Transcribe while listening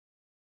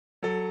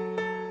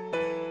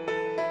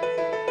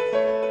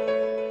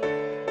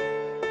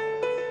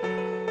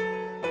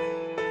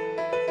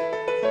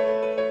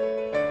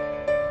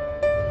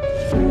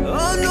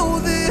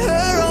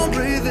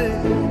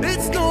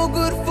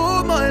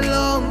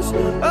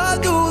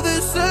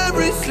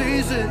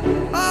season.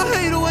 I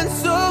hate it when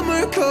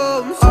summer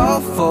comes.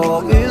 I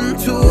fall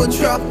into a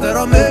trap that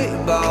I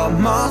made by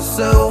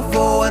myself.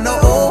 Oh, and I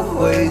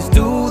always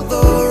do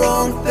the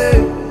wrong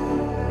thing.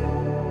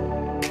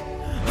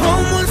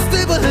 I'm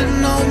unstable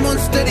and I'm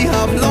unsteady.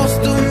 I've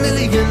lost a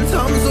million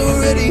times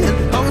already,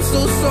 and I'm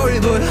so sorry,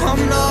 but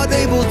I'm not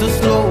able to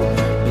slow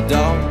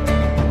down.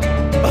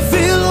 I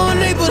feel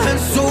unable and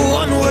so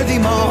unworthy.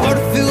 My heart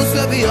feels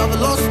heavy, I've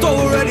lost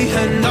already,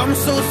 and I'm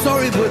so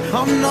sorry, but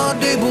I'm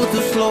not able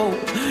to slow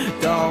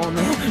down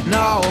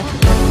now.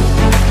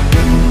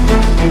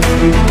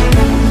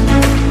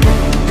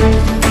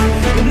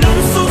 And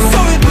I'm so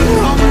sorry, but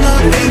I'm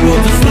not able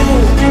to slow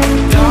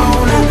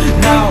down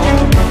now.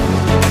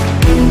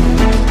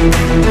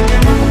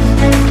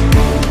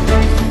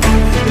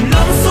 And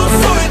I'm so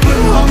sorry, but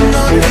I'm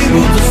not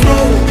able to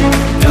slow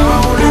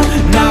down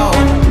now.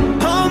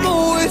 I'm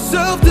always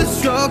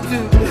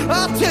self-destructive. I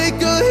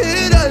take a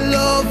hit, I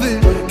love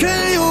it.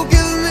 Can you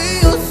give me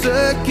a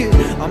second?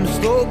 I'm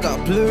slow,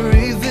 got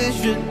blurry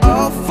vision.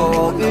 I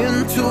fall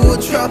into a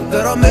trap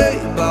that I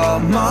made by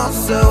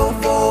myself.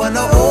 Oh, and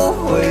I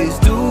always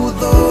do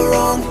the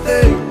wrong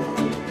thing.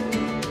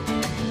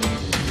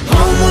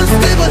 I'm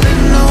unstable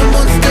and I'm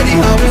unsteady.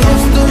 I've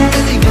lost a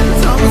million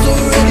times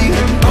already,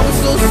 and I'm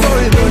so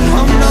sorry, but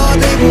I'm not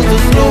able to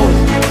slow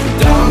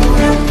down.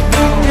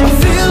 I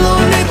feel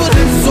unable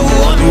and so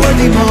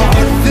unworthy. My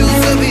heart feels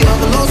heavy,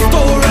 I've lost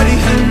already,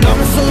 and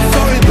I'm so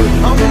sorry, but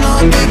I'm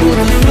not able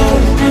to slow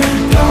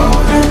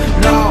down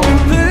now.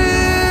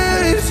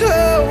 Please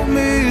help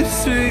me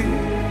see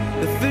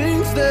the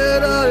things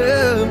that I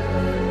am.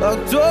 I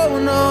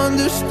don't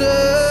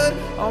understand.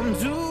 I'm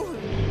doing.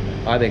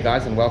 Hi there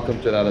guys, and welcome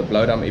to another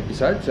Bloudam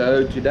episode.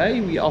 So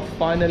today we are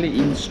finally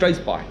in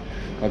Struisbaai.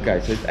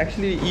 Okay, so it's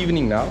actually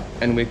evening now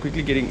and we're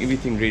quickly getting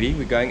everything ready.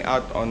 We're going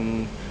out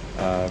on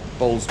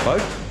Paul's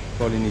boat.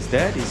 Paul and his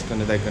dad,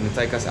 they're gonna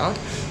take us out.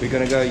 We're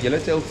gonna go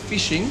Yellowtail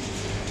fishing,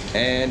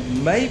 and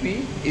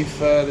maybe if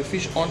the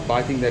fish aren't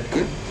biting that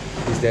good,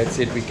 his dad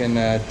said we can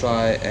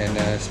try and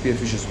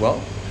spearfish as well.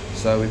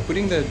 So we're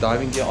putting the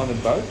diving gear on the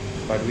boat,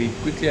 but we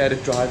quickly had a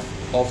drive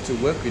after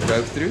work. We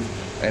drove through,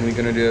 and we're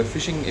going to do a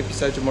fishing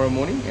episode tomorrow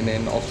morning, and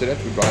then after that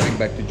we're driving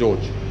back to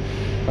George.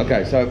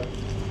 Okay, so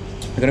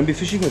we're going to be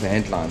fishing with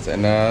hand lines,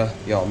 and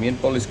yeah, me and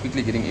Paul is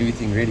quickly getting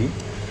everything ready.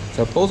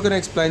 So Paul's going to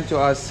explain to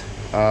us,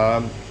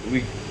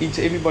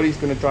 everybody's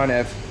going to try and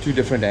have two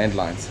different hand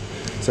lines.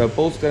 So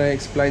Paul's going to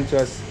explain to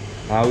us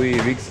how he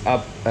rigs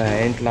up a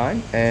hand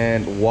line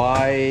and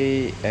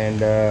why,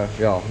 and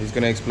yeah, he's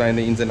going to explain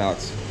the ins and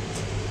outs.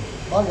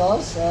 Hi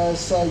guys,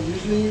 so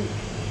usually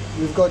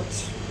we've got,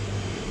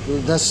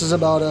 this is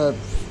about a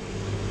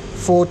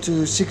 4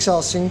 to 6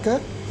 hour sinker.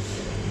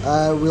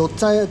 We'll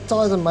tie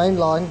the main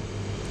line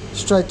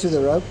straight to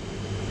the rope,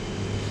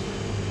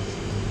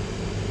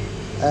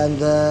 and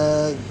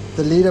the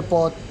leader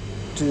part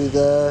to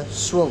the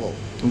swivel.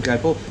 Okay,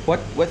 Paul,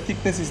 what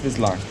thickness is this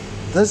line?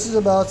 This is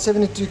about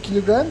 72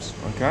 kilograms.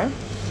 Okay.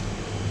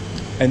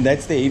 And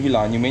that's the heavy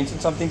line. You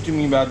mentioned something to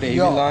me about the heavy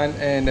line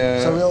and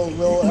so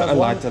we'll have a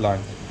lighter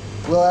line.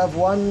 We'll have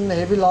one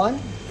heavy line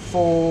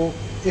for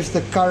if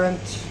the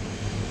current,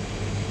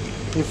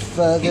 if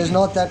there's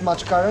not that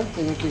much current,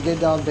 then you can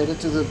get down better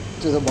to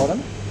the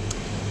bottom.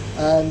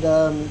 And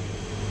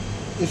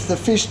if the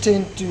fish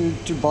tend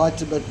to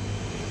bite a bit,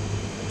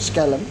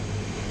 scallum.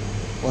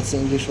 What's the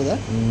English for that?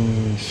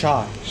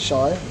 Shy.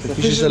 Shy. The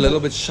fish is a little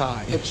bit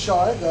shy. Bit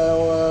shy.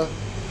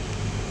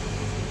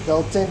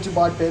 They'll tend to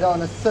bite better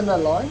on a thinner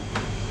line,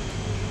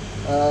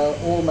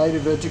 or maybe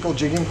vertical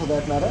jigging for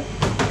that matter.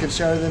 You can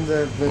show them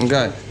the vertical.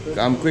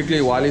 Okay.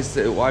 Quickly while he's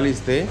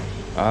there,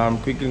 I'm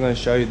quickly going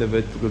to show you the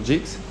vertical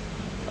jigs.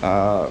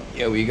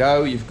 Here we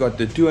go. You've got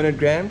the 200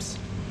 grams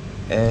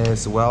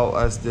as well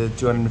as the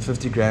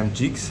 250 gram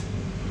jigs,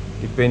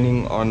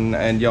 depending on,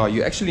 and yeah,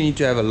 you actually need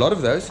to have a lot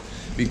of those,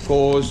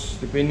 because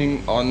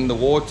depending on the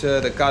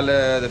water, the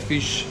color, the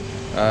fish,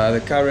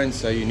 the current,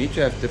 so you need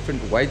to have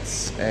different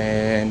weights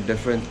and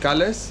different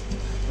colors.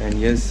 And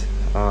here's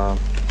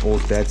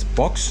old dad's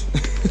box,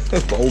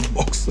 the old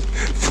box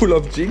full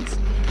of jigs.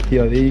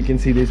 Here, there you can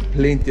see there's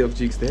plenty of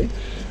jigs there.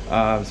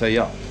 So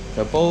yeah,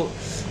 so Paul,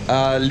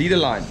 leader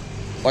line.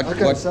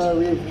 So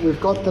we've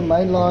got the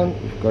main line.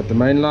 We've got the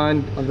main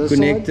line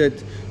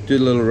connected to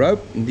the little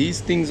rope.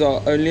 These things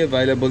are only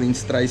available in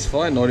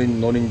Struisbaai, not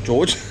in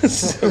George.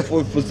 So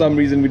for some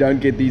reason we don't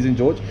get these in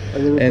George.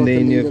 And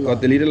then you've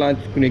got the leader line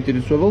connected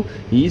to swivel.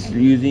 He's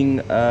using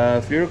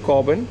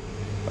fluorocarbon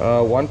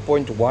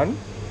 1.1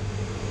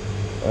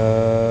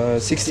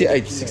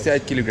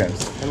 68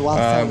 kilograms. And 1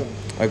 fathom.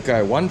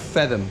 Okay, 1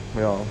 fathom.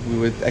 Yeah, we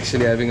were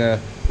actually having a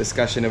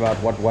discussion about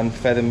what 1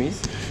 fathom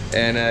is,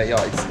 and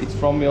yeah, it's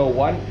from your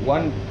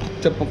one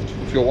tip of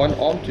your one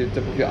arm to the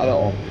tip of your other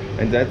arm,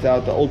 and that's how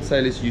the old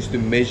sailors used to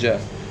measure,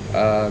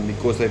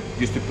 because they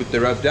used to put the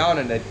rope down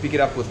and they'd pick it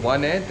up with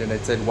one hand and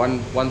they'd say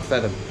one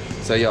fathom.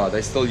 So yeah,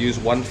 they still use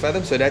 1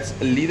 fathom. So that's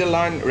a leader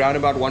line around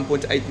about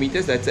 1.8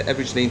 meters. That's the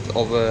average length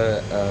of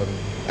a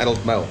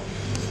adult male.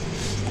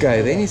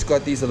 Okay, then he's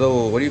got these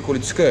little, what do you call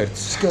it, skirts?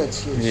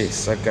 Skirts, yes.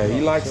 Yes, okay, he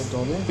likes So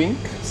darling. pink,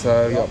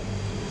 so yeah,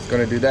 he's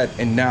gonna do that.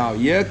 And now,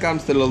 here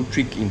comes the little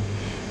trick in.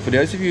 For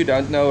those of you who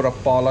don't know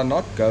Rapala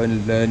knot, go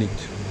and learn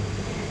it.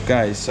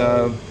 Okay,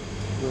 so,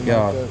 We'll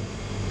yeah, make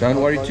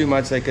don't worry too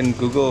much, they can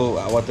Google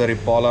what the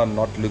Rapala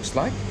knot looks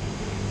like.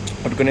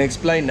 I'm gonna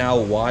explain now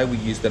why we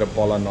use the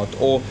Rapala knot,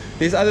 or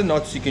there's other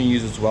knots you can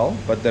use as well,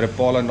 but the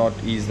Rapala knot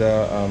is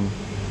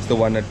the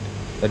one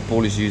that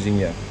Paul is using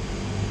here.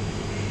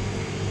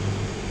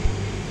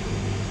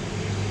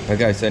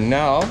 Okay, so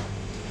now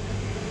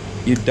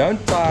you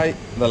don't tie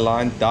the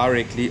line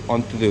directly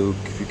onto the hook.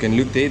 If you can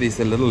look there, there's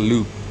a little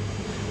loop,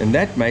 and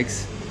that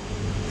makes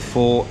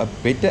for a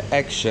better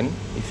action.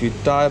 If you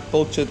tie a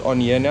pilchard on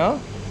here now,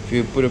 if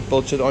you put a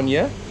pilchard on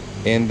here,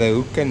 and the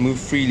hook can move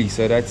freely,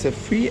 so that's a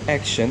free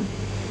action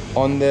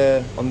on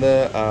the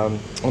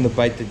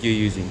bait that you're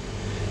using.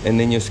 And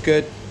then your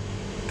skirt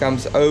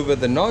comes over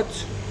the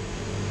knot,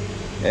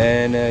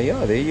 and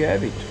yeah, there you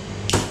have it.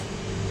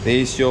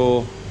 There's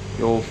your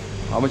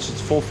how much?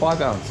 It's 4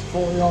 5 ounce.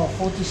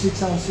 4 to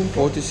 6 ounce sinker.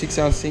 4 to 6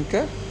 ounce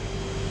sinker,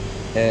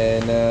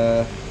 and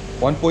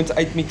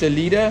 1.8 meter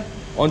leader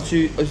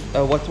onto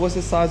what was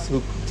the size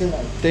hook?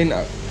 10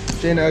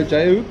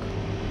 J hook.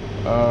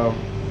 Yeah,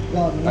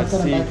 I'm not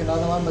going to make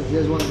another one, but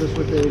here's one just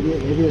with the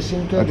heavier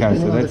sinker. Okay,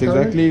 so that's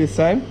exactly the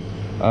same.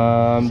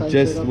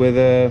 Just setup. with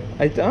a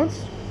 8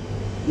 ounce.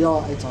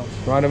 Yeah, 8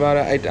 ounce. Right about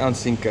an 8 ounce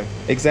sinker.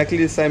 Exactly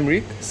the same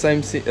rig,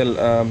 same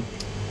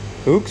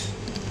hooks.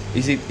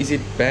 Is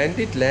it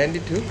banded,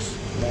 landed hooks?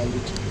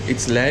 Landed.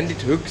 It's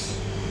landed hooks.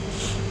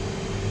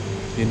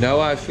 You know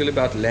how I feel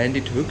about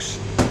landed hooks.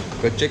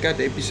 Go check out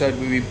the episode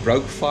where we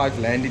broke 5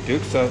 landed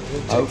hooks. So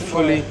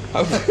hopefully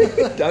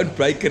don't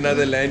break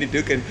another landed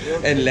hook,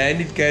 and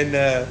landed can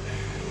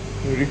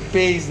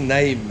repair his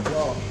name.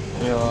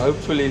 Yeah,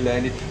 hopefully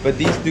landed. But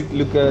these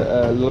look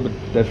a little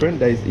bit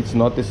different. It's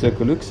not the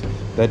circle hooks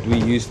that we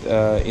used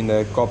in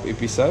the cop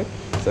episode.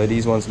 So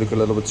these ones look a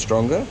little bit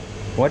stronger.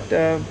 What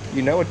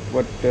you know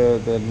what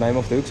the name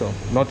of the hooks are?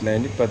 Not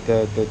landed, but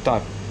the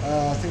type.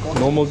 I think octopus.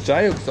 Normal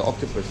J hooks, the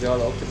octopus. Yeah,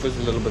 the octopus is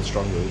a little bit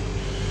stronger.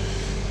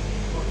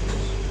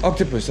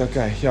 Octopus,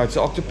 okay. Yeah, it's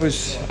an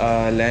octopus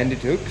landed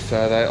hook,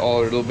 so they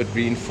are a little bit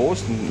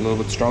reinforced and a little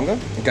bit stronger.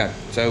 Okay,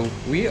 so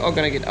we are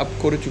gonna get up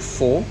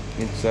 3:45.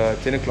 It's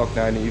 10 o'clock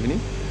now in the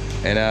evening,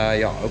 and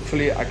yeah,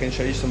 hopefully I can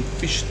show you some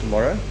fish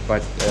tomorrow.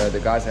 But the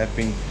guys have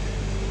been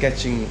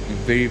catching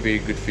very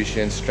good fish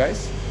here in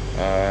Struis.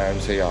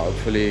 So yeah,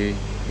 hopefully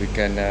we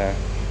can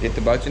get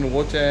the boat in the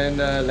water and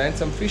land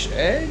some fish,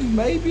 and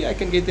maybe I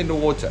can get in the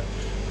water.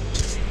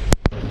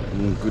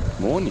 Good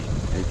morning.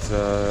 It's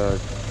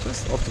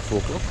just after 4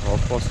 o'clock,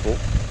 4:30,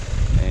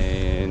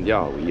 and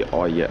yeah, we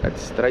are here at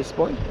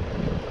Struisbaai,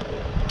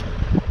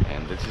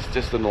 and this is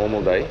just a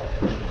normal day.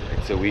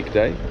 It's a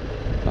weekday.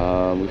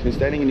 We've been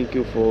standing in the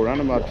queue for around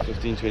about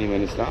 15-20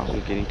 minutes now.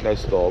 We're getting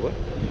close to the harbour.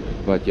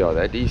 But yeah,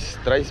 that is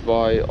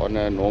Struisbaai on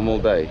a normal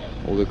day.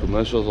 All the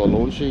commercials are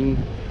launching,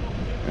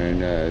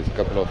 and there's a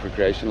couple of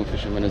recreational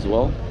fishermen as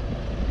well.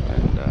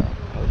 And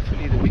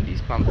hopefully the wind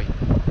is pumping,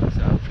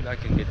 so hopefully I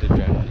can get the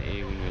drone in the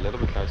air when we're a little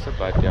bit closer.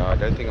 But yeah, I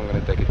don't think I'm going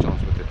to take a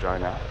chance with the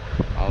drone now.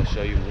 I'll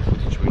show you more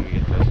footage when we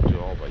get closer to the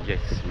harbour. Yes,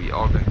 we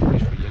are going to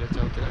fish for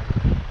Yellowtail today.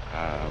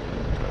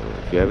 So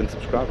if you haven't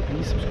subscribed,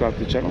 please subscribe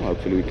to the channel.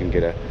 Hopefully we can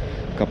get a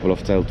couple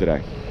of tail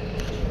today.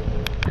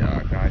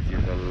 Yeah guys,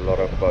 there's a lot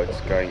of boats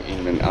going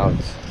in and out.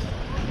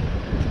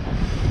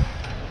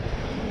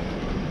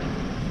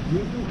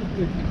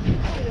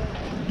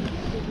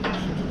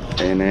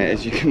 And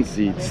as you can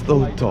see, it's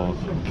still dark,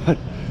 but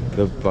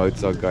the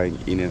boats are going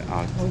in and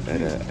out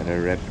at a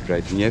rapid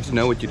rate. And you have to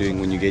know what you're doing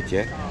when you get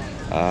here.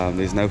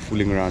 There's no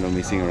fooling around or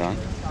messing around.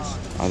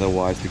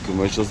 Otherwise the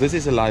commercials, this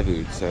is a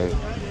livelihood,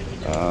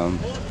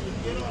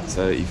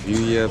 so if you're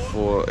here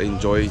for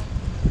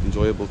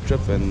enjoyable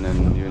trip and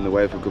you're in the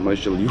way of a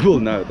commercial, you will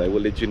know, they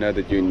will let you know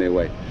that you're in their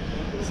way.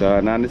 So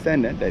and I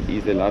understand that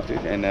is their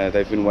livelihood, and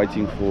they've been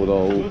waiting for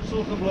the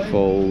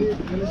whole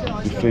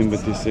November,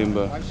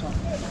 December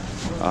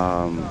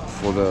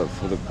for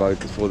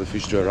the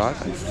fish to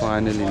arrive, and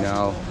finally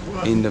now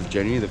end of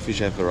January the fish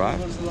have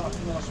arrived.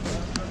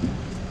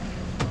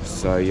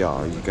 So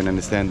yeah, you can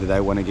understand that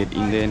they want to get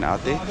in there and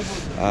out there.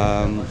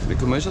 The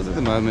commercials at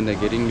the moment are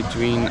getting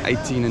between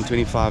 18 and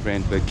 25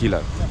 rand per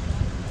kilo,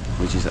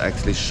 which is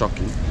actually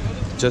shocking.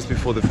 Just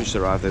before the fish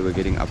arrived, they were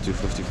getting up to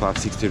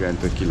 55-60 rand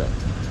per kilo.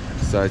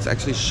 So it's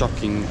actually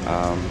shocking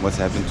what's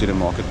happened to the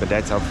market, but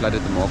that's how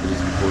flooded the market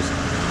is, because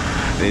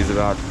there's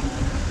about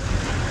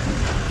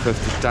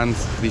 50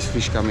 tons of these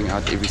fish coming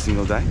out every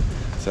single day.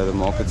 So the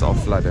markets are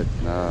flooded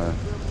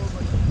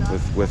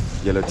with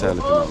Yellowtail at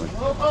the moment.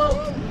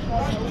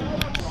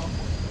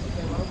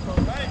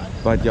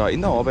 But yeah, in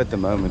the harbour at the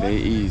moment there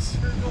is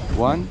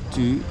 1,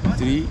 2,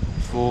 3,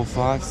 4,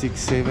 5, 6,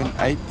 7,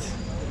 8,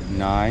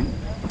 9,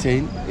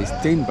 10. There's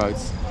 10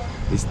 boats.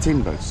 There's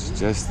 10 boats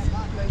just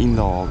in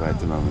the harbour at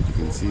the moment. You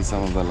can see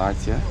some of the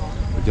lights here.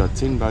 But yeah,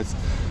 10 boats,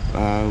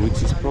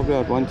 which is probably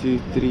about 1, 2,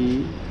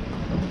 3,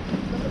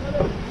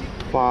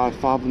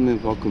 five of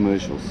them are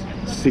commercials,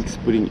 6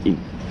 putting in.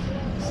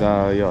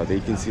 So yeah, there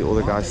you can see all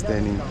the guys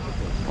standing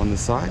on the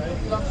side.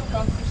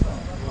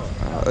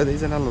 Oh,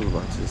 there's another little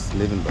boat, so it's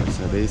 11 boats.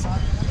 So there's,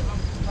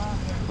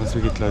 once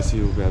we get closer,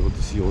 you'll be able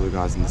to see all the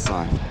guys on the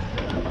side.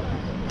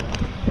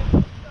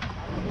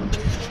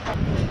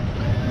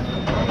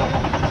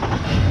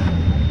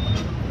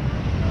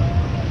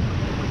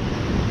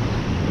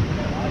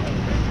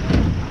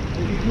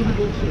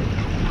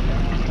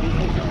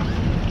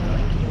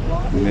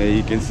 And there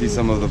you can see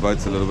some of the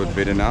boats a little bit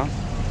better now.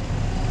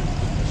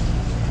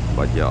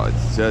 But yeah,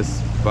 it's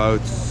just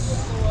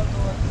boats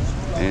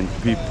and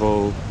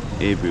people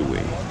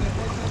everywhere.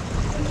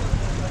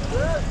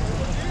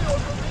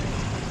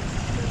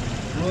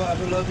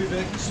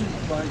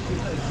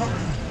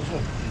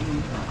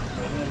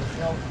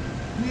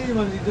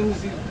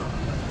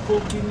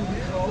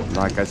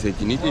 Like I said,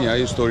 you need to know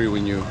your story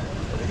when you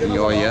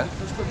are here.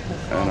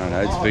 And I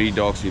know it's very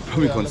dark, so you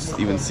probably can't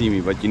even see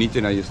me, but you need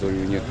to know your story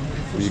when you're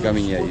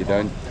coming here. You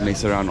don't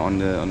mess around on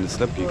the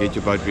slip. You get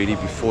your boat ready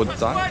before the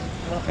time,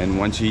 and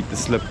once you hit the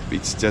slip,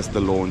 it's just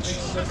the launch,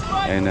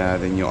 and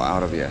then you're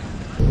out of here.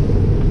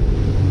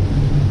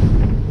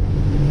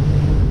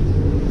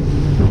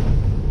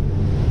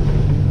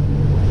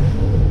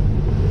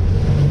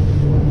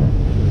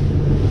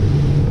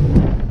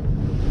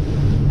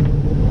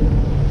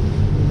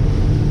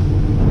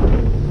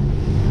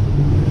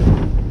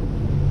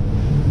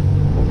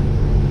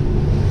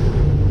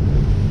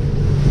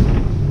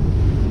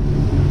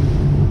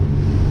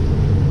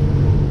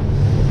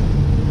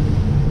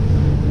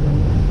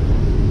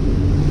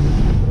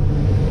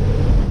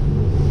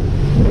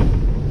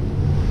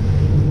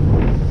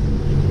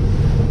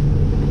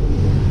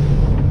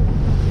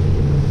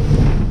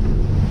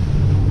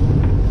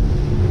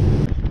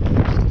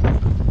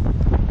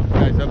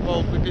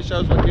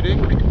 Shows what you're doing.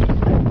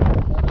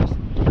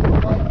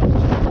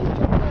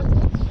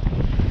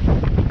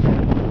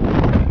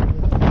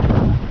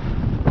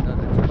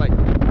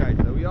 Okay,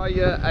 so we are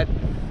here at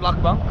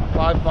Bloudam,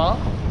 5 mile.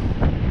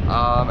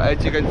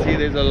 As you can see,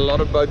 there's a lot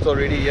of boats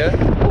already here,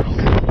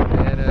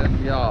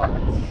 and yeah,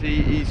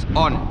 sea is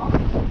on.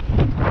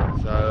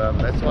 So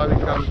that's why we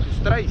come to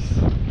Struisbaai.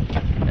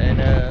 And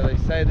they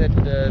say that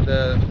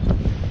the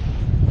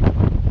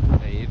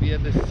heavier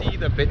the sea,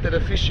 the better the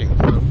fishing.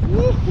 So,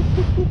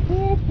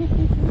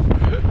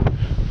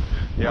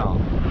 yeah,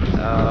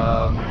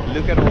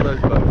 look at all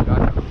those boats,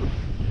 guys.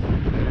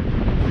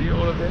 See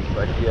all of them?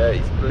 But yeah,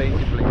 it's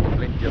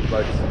plenty of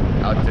boats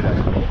out today.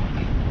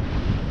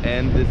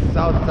 And the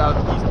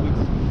southeast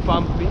looks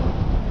pumping.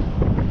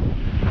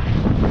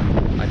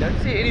 I don't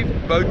see any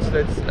boats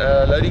that's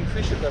loading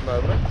fish at the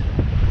moment.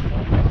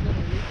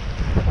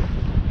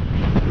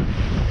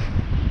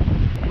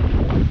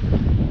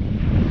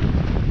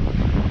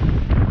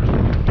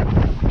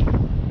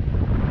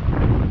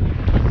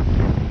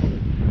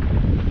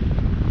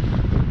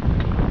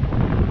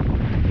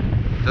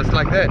 Just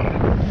like that.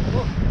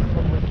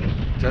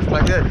 Just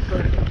like that.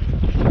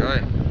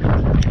 Right.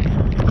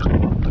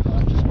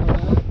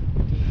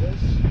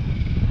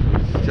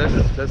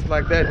 Just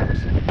like that.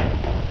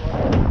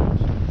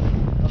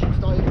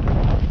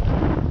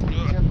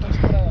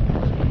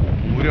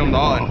 Moet je hem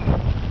daar aan.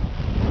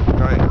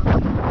 Kijk.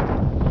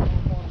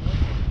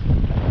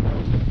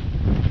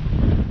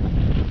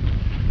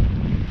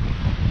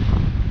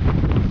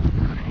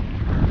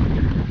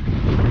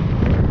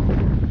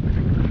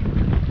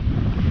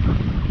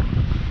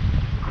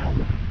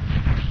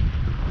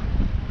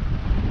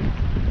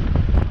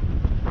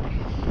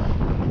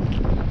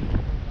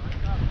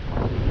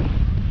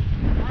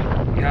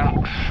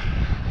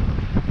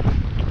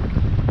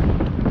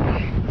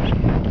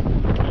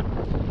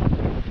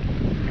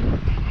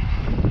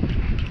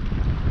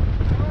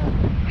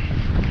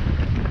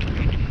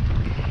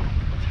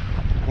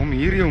 Kom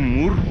hier jou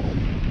moer.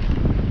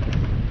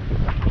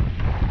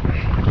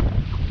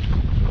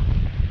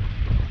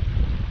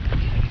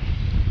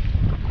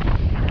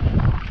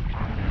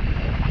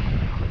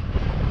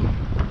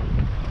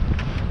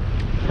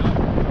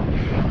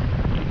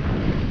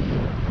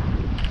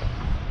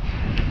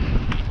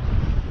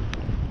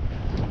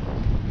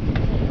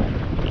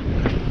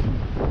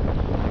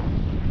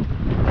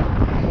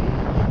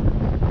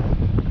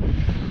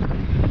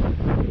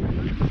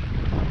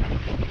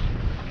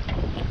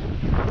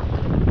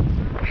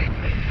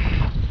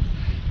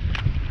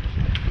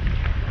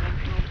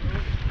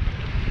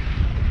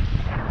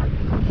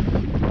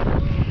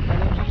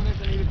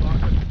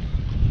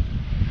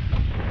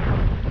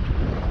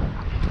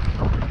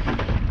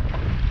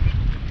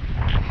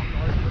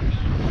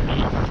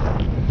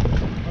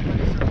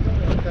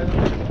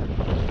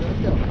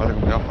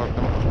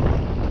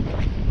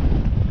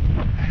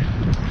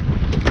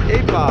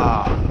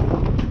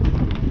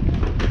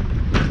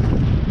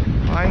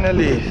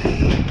 Finally,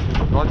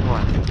 got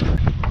one.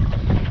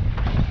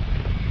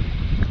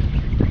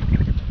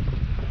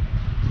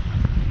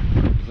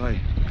 Sorry,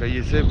 kan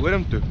je sê hoor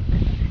hom toe?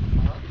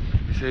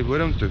 Jy sê hoor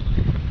hom toe.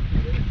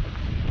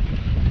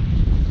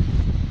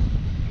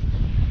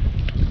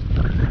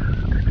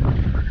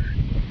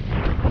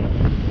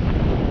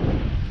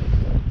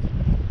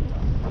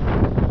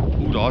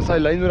 hy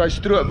lyn met daai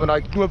stroop en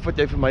daai knoop wat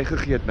jy vir my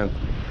gegee het nou.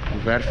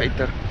 Hoe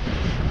werfetter.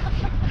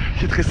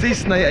 Jy het gesê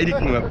sny uit die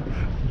knoop.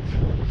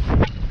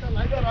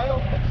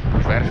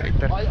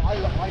 Werfetter.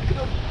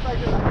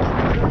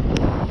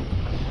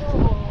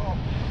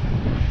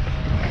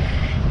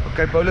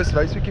 Okay, Paulus,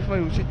 wys 'n bietjie vir my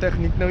hoe is die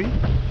tegniek nou hier? So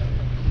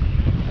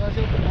as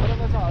jy op die bodem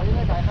is, hou jy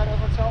net, hy gaan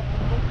over self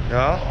opkom.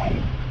 Ja. Dan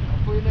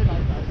voel jy net, hy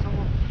sal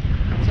op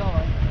self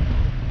uit.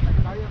 Ek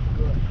kan nou hier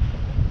verloor.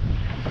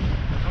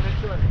 Ek gaan net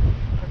so, ek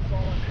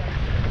sal wat kyk.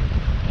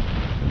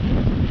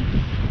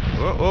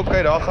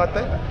 Okay, daar gaat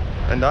hy.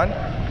 En dan? Ja,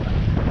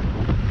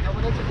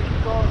 maar net so 'n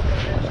bietjie kaas, so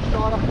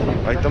stadig trek.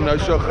 Hy het hom nou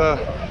so ge...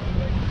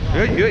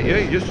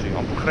 Jy's,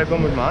 amper gryp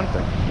hom met my hand.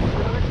 Net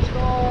so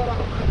stadig.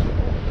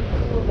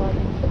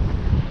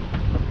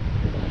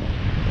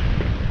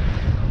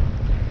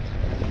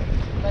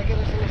 Lekker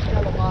is hulle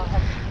stel maar af.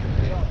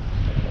 Ja.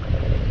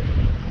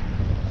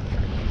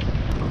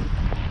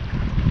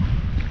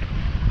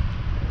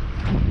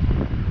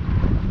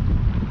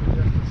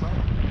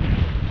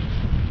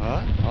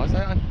 Waar is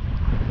hy aan?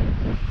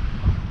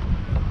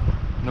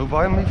 Nou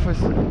waar my vis?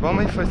 Waar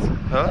my vis?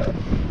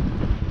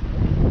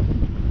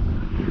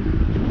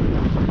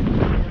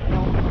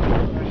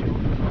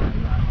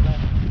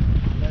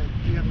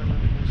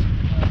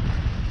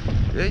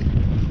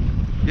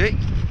 Jy?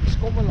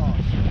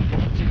 Skommelaars.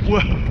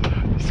 Wow,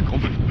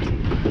 skommelaars.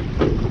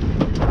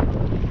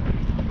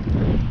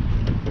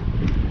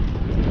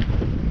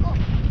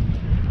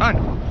 Aan.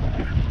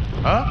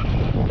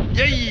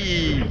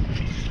 Jee!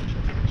 Vis.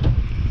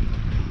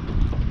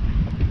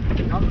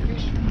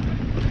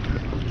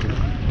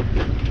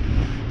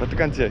 Wat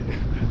kan jy?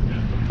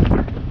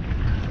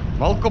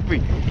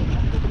 Malkoppie.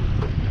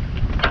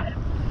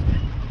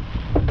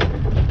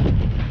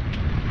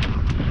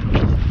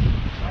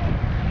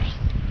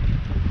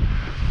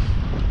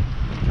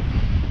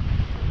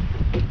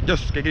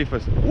 Yes, kyk hier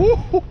vis.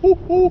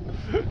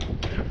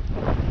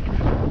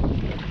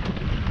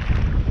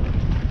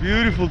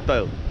 Beautiful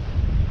tail.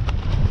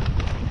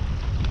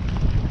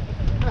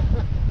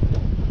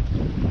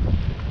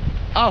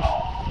 Af.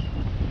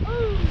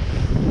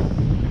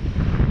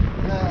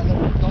 Ja,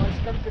 daar is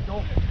skinke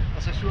dop.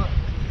 As hy so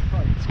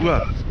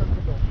Waar?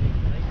 skinke dop.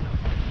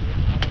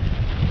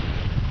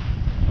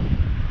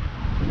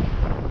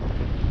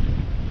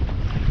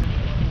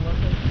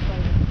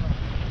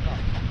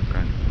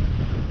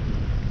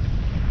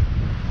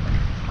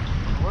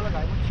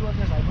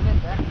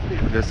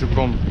 Dis hoe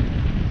kom.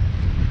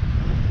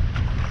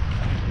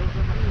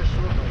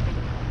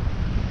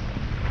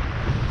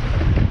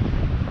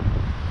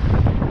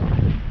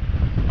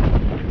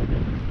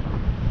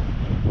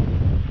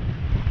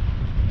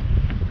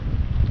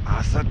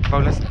 Asat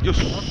Paulus,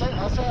 jos.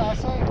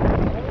 Asai.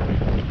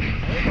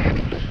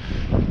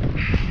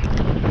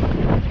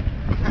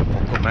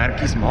 Kom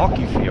merkies maak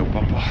hier vir jou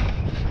pappa.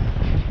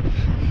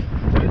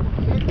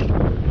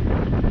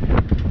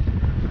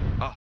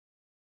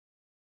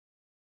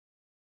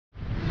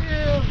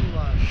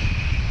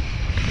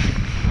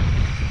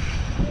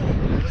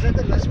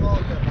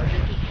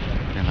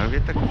 Ja, nou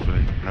weet ek hoe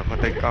vloei. Nou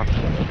gaat hy kak.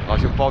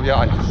 As jou pa weer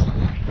aan.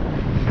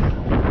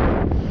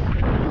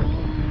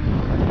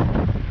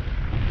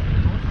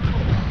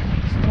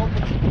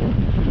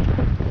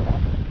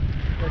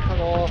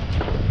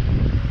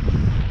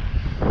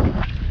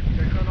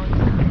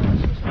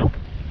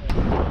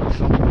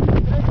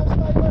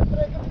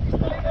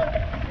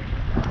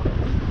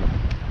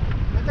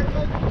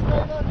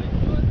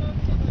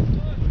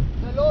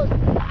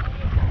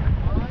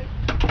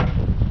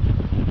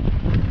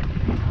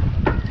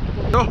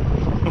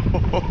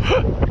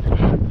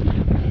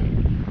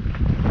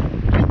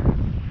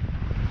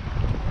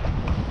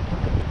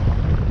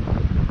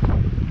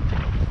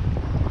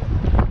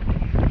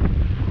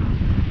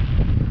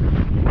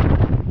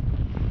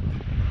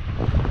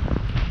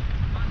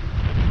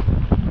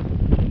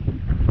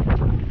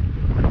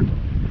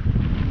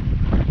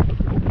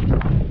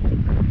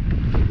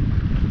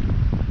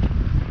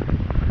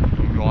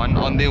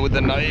 On there with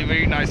a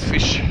very nice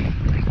fish.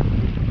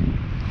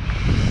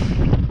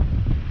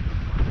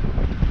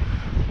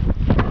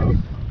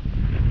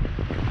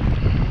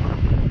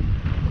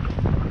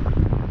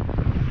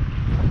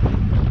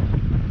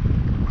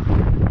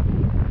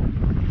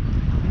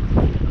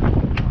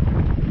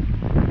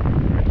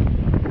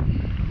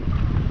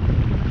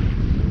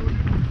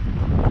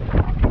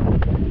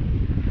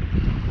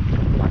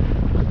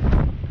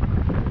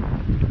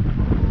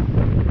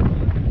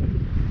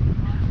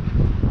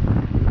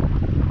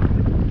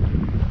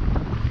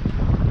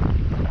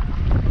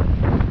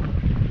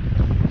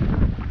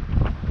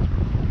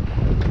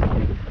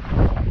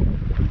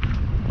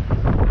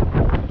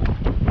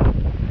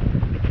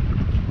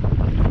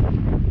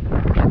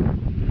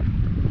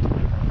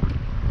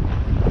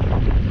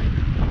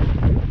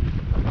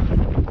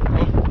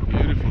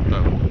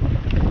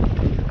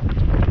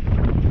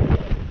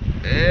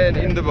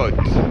 In the boat.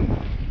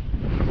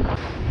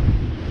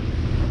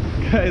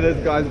 Okay,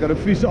 this guy's got a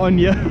fish on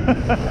here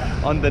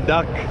on the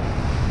duck.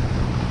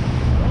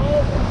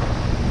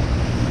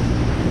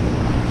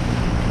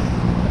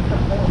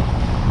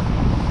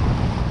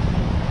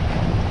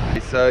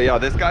 so yeah,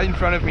 this guy in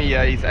front of me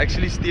here, he's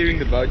actually steering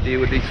the boat there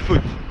with his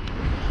foot.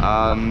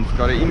 He's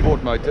got an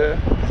inboard motor,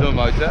 diesel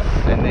motor,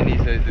 and then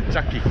he's a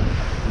chucky.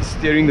 He's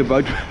steering the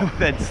boat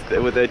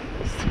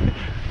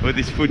with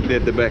his foot there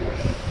at the back.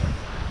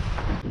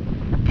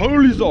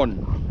 Pole is on.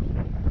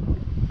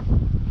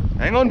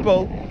 Hang on,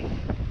 Paul.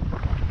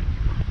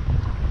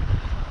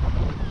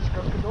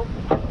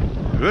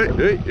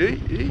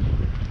 Hey.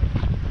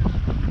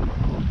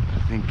 I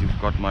think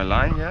you've got my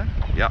line here.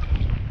 Yeah.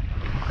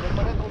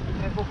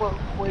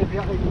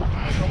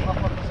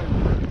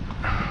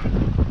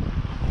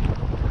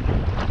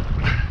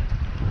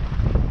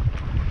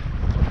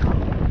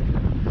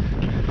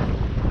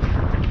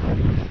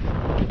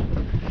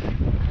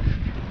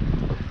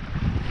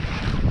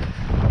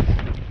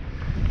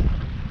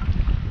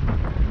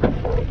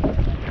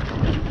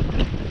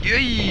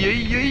 Yay.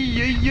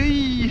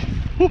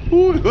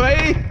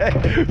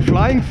 Hey,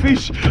 flying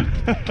fish.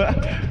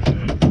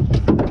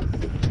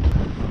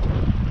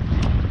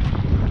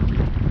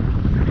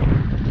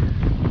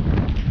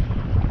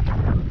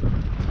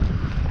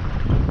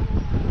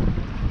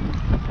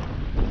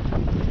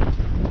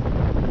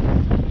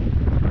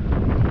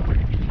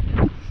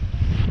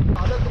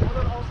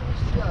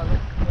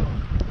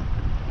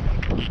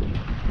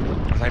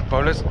 St.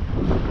 Paulus.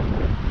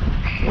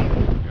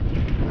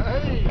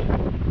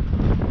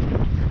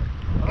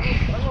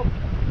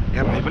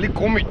 Ja, maar jy wil nie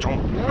kom nie, chom.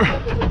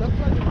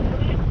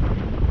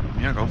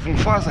 Ja, ek hou hom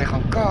vas, hy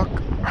gaan kak.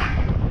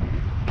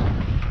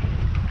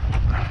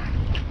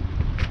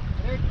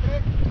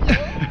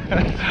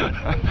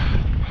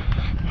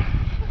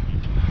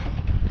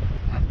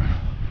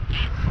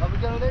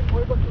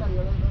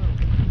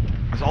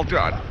 Is al te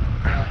hard.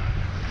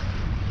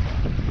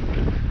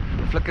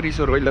 Flikker hier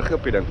so rooi liggie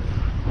op die ding.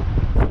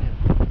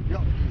 Ja.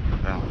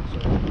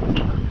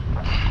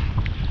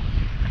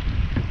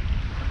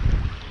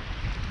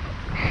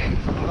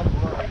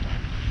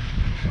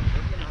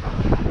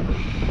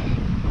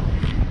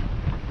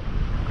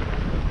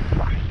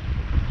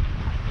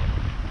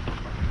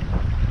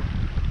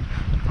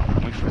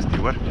 Mooi vis die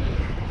hoor.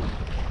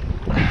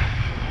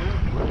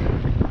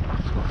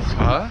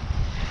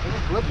 Ik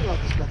hoop je dat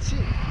eens laat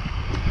zien.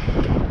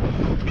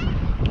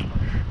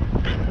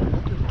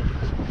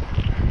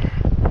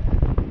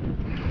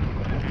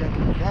 Kijk,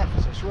 die lijf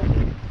is een soort.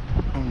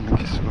 Dit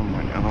is zo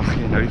man, en dan ga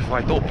je nou die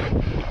fight op.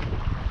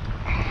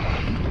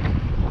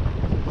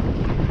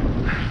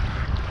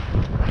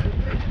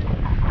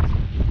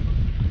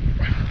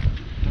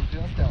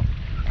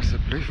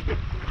 Alsjeblieft.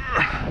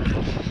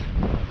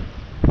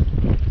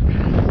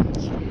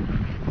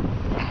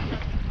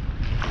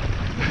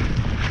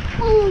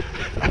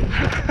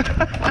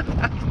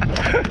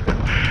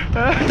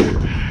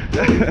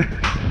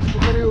 Is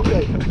nu oké?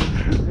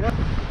 Ja.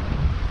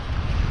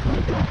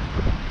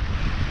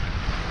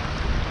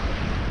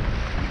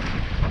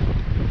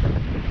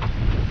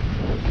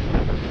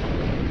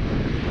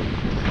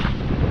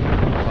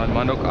 Mijn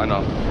man ook aan.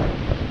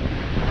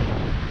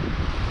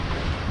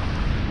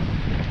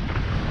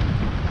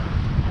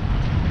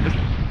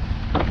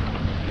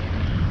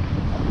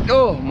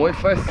 Oh, mooi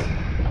vis.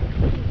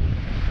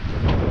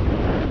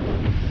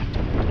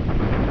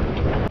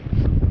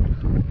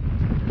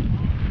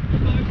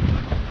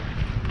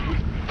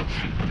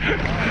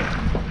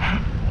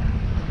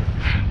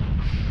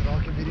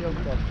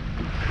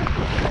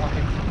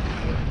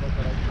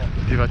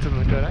 Die wat een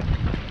batterij?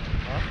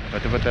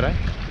 Wat een batterij?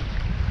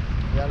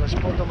 Ja, dat is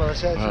spot, maar dat is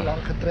zo lang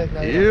getrekt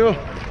naar je.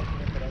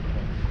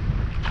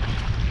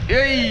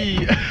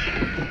 Hey!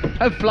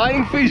 A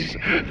flying fish!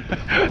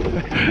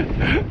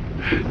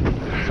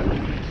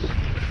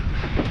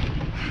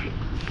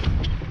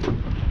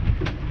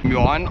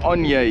 Johan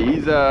on here,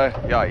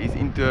 he's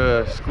into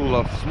a school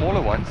of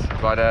smaller ones,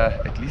 but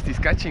at least he's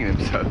catching them,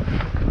 so.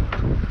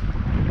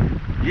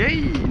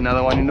 Yay!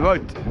 Another one in the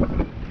boat.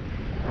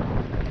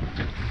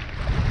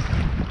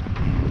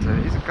 So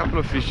there's a couple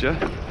of fish here.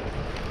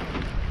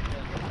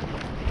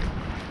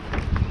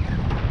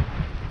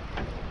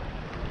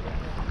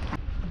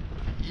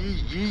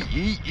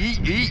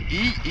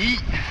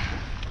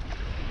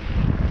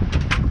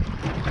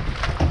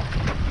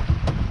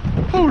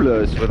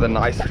 Polus with a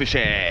nice fish.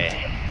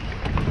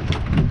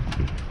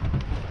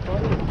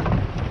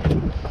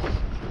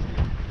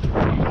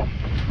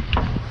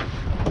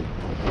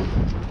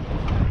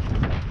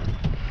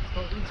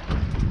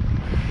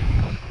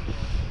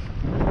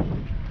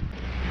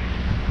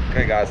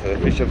 Okay guys, so the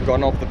fish have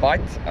gone off the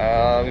bite.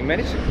 We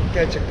managed to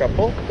catch a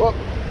couple. Well,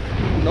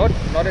 not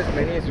as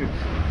many as we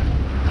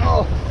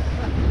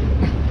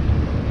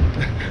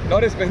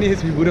not as many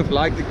as we would have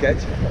liked to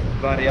catch,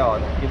 but yeah,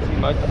 you can see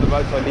most of the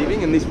boats are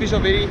leaving, and these fish are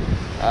very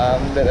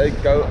they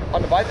go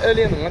on the bite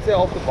early, and once they're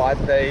off the bite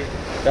they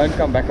don't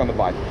come back on the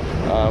bite.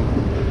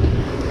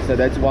 So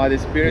that's why the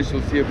spears,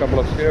 you'll see a couple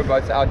of spear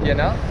boats out here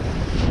now.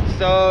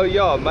 So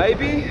yeah,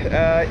 maybe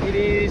it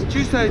is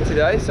Tuesday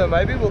today, so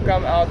maybe we'll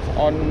come out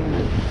on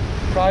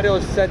Friday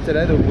or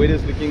Saturday. The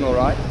weather's looking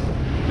alright.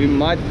 We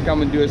might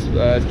come and do a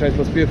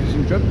Struisbaai spear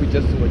fishing trip. We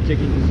just were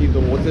checking to see if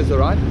the water is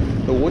alright.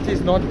 The water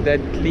is not that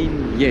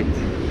clean yet,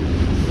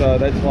 so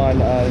that's fine.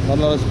 There's not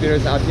a lot of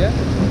spears out here.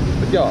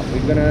 But yeah,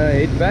 we're gonna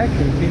head back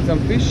and clean some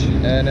fish,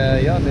 and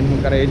yeah, then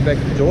we're gonna head back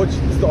to George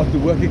to start to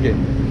work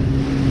again.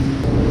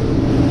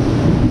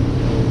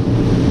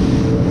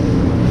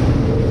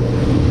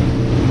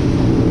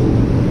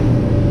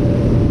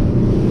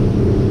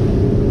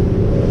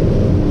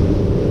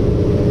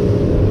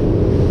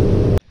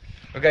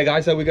 Okay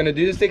guys, so we're going to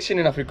do this section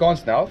in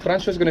Afrikaans now.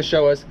 Francois is going to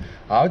show us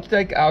how to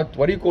take out,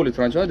 what do you call it,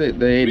 Francois? The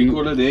head. We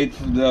call it head,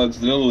 the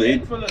little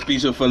head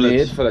piece of fillets. The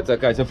head fillets,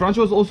 okay. So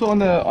Francois is also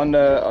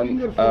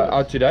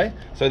out today.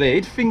 So the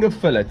head finger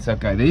fillets,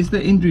 okay. There's the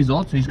end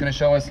result. So he's going to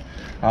show us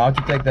how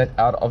to take that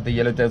out of the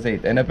yellowtail's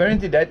head. And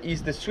apparently that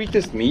is the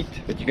sweetest meat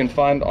that you can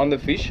find on the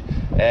fish.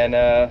 And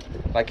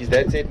like his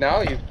dad said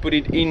now, you put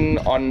it in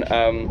on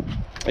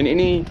in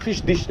any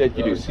fish dish that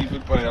you do.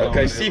 Seafood paella.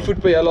 Okay, seafood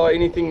paella or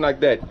anything like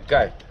that.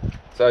 Okay.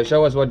 So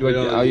show us how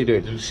you do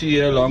it. You see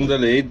here along the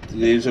head,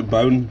 there's a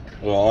bone,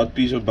 or a hard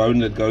piece of bone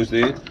that goes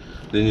there.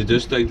 Then you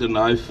just take the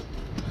knife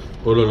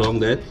all along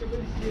that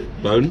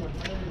bone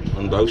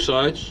on both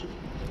sides.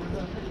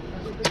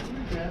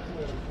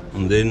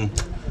 And then,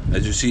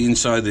 as you see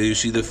inside there, you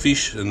see the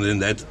fish, and then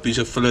that piece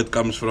of fillet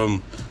comes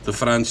from the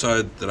front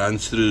side,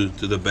 runs through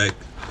to the back.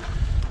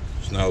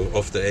 It's now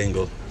off the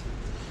angle.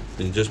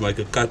 Then you just make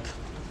a cut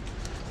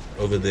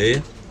over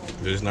there.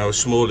 There's now a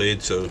small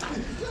head, so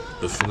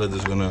the fillet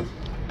is gonna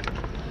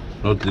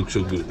not look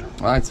so good.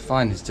 Ah, it's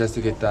fine. It's just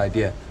to get the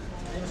idea.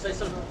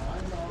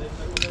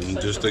 And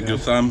just take your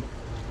thumb.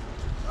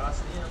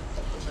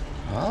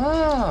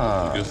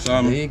 Ah, Your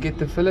thumb. there you get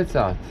the fillets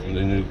out. And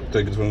then you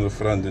take it from the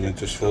front and it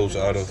just falls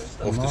out of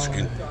the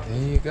skin.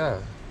 There you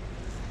go.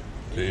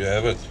 There you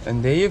have it.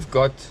 And there you've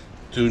got...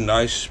 Two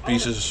nice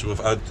pieces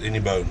without any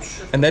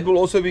bones. And that will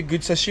also be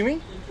good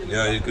sashimi?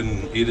 Yeah, you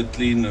can eat it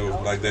clean or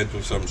like that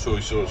with some soy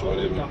sauce or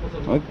whatever.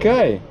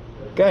 Okay.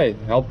 Okay,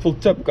 helpful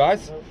tip,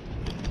 guys.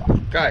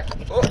 Okay.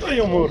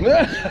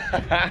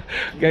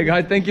 Okay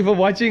guys, thank you for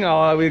watching.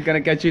 We're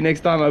gonna catch you next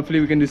time. Hopefully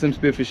we can do some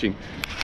spearfishing.